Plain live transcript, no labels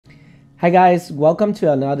Hi guys, welcome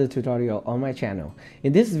to another tutorial on my channel.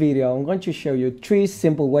 In this video, I'm going to show you 3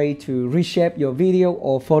 simple ways to reshape your video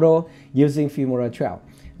or photo using Filmora 12.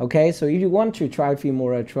 Okay, so if you want to try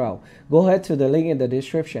Filmora 12, go ahead to the link in the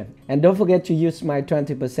description. And don't forget to use my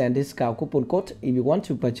 20% discount coupon code if you want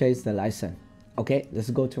to purchase the license. Okay,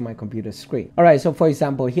 let's go to my computer screen. Alright, so for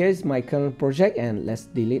example, here's my current project and let's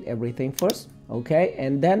delete everything first. Okay,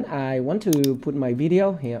 and then I want to put my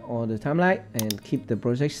video here on the timeline and keep the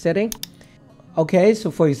project setting. Okay, so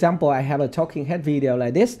for example, I have a talking head video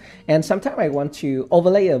like this, and sometimes I want to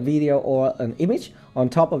overlay a video or an image on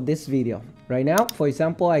top of this video. Right now, for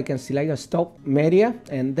example, I can select a stock media,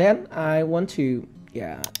 and then I want to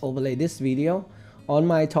overlay this video on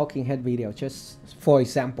my talking head video, just for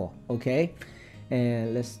example. Okay,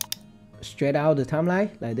 and let's straight out the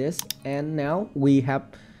timeline like this, and now we have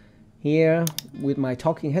here with my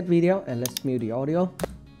talking head video, and let's mute the audio.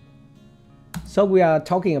 So we are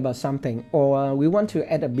talking about something, or we want to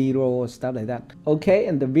add a B-roll or stuff like that. Okay,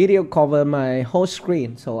 and the video cover my whole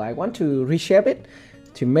screen, so I want to reshape it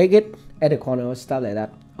to make it at the corner or stuff like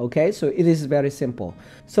that. Okay, so it is very simple.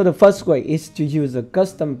 So the first way is to use a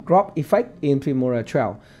custom crop effect in Filmora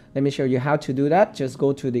 12. Let me show you how to do that. Just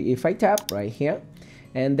go to the effect tab right here,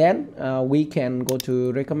 and then we can go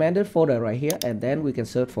to recommended folder right here, and then we can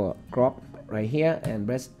search for crop right here and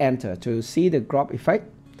press enter to see the crop effect.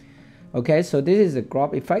 Okay, so this is the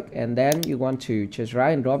crop effect, and then you want to just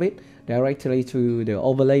drag and drop it directly to the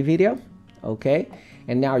overlay video. Okay,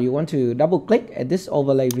 and now you want to double click at this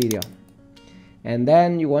overlay video, and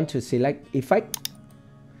then you want to select effect,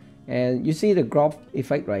 and you see the crop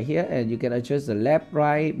effect right here, and you can adjust the left,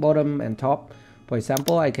 right, bottom and top. For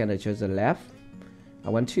example, I can adjust the left. I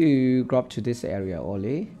want to crop to this area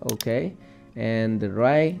only. Okay, and the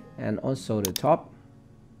right and also the top.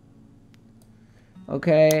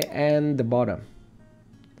 Okay, and the bottom.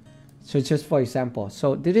 So just for example,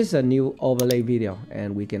 so this is a new overlay video,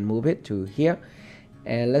 and we can move it to here,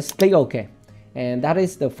 and let's click OK. And that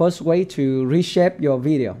is the first way to reshape your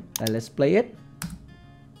video. And let's play it.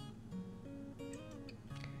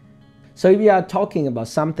 So if you are talking about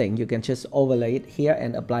something, you can just overlay it here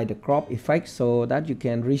and apply the crop effect so that you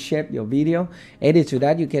can reshape your video. Added to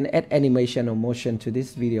that, you can add animation or motion to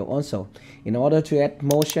this video also. In order to add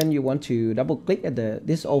motion, you want to double click at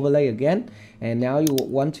this overlay again, and now you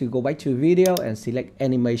want to go back to video and select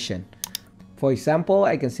animation. For example,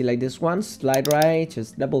 I can select this one, slide right,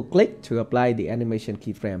 just double click to apply the animation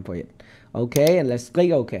keyframe for it. Okay, and let's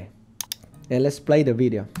click OK. And let's play the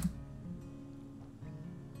video.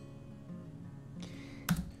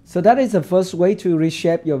 So that is the first way to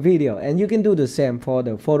reshape your video, and you can do the same for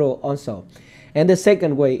the photo also. And the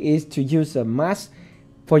second way is to use a mask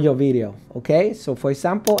for your video. Okay, so for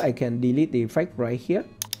example, I can delete the effect right here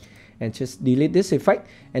and just delete this effect.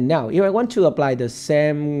 And now if I want to apply the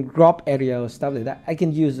same crop area or stuff like that, I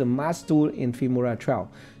can use the mask tool in Filmora 12.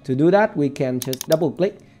 To do that, we can just double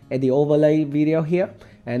click at the overlay video here,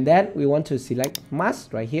 and then we want to select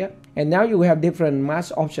mask right here, and now you have different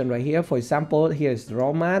mask option right here. For example, here is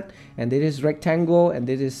raw mask, and this is rectangle, and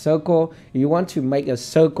this is circle. If you want to make a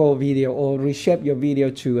circle video or reshape your video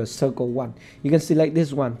to a circle one, you can select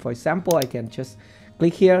this one. For example, I can just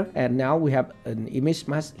click here, and now we have an image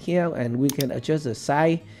mask here, and we can adjust the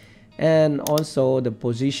size and also the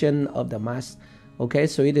position of the mask. Okay,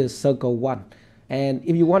 so it is circle one. And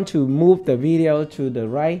if you want to move the video to the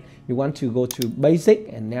right, you want to go to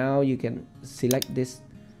basic, and now you can select this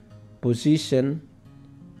position,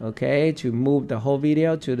 okay, to move the whole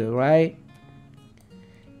video to the right,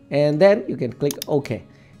 and then you can click OK.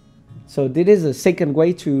 So this is the second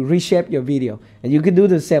way to reshape your video, and you can do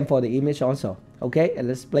the same for the image also. Okay, and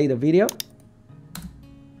let's play the video.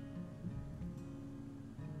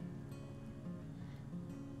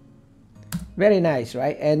 Very nice,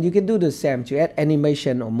 right? And you can do the same to add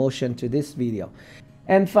animation or motion to this video.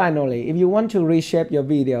 And finally, if you want to reshape your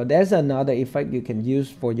video, there's another effect you can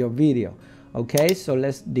use for your video. Okay, so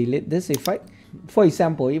let's delete this effect. For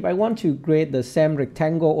example, if I want to create the same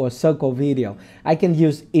rectangle or circle video, I can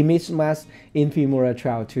use image mask in Filmora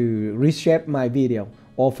 12 to reshape my video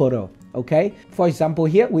or photo. Okay, for example,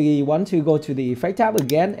 here we want to go to the effect tab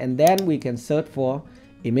again, and then we can search for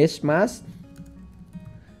image mask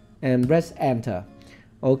and press enter.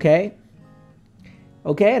 Okay,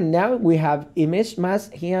 and now we have image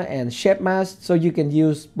mask here and shape mask, so you can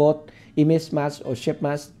use both image mask or shape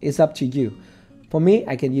mask. It's up to you. For me,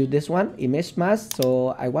 I can use this one, image mask, so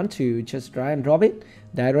I want to just drag and drop it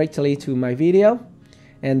directly to my video,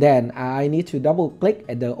 and then I need to double click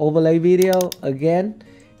at the overlay video again,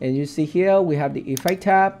 and you see here we have the effect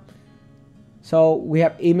tab, So we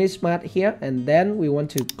have image mask here, and then we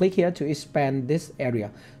want to click here to expand this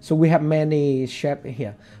area. So we have many shapes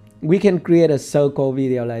here. We can create a circle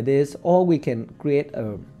video like this, or we can create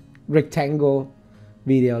a rectangle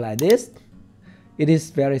video like this. It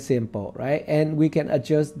is very simple, right? And we can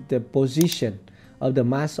adjust the position of the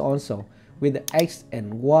mask also with the X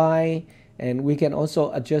and Y, and we can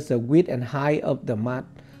also adjust the width and height of the mask.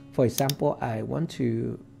 For example, I want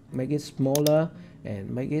to make it smaller and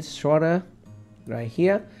make it shorter right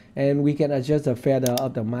here, and we can adjust the feather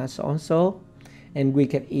of the mask also, and we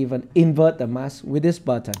can even invert the mask with this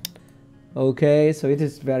button. Okay, so it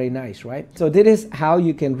is very nice, right? So this is how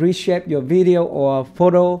you can reshape your video or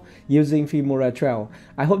photo using Filmora 12.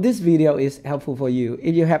 I hope this video is helpful for you.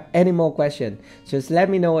 If you have any more questions, just let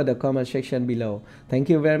me know in the comment section below. Thank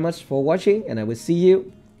you very much for watching, and I will see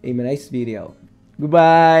you in my next video.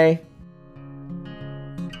 Goodbye.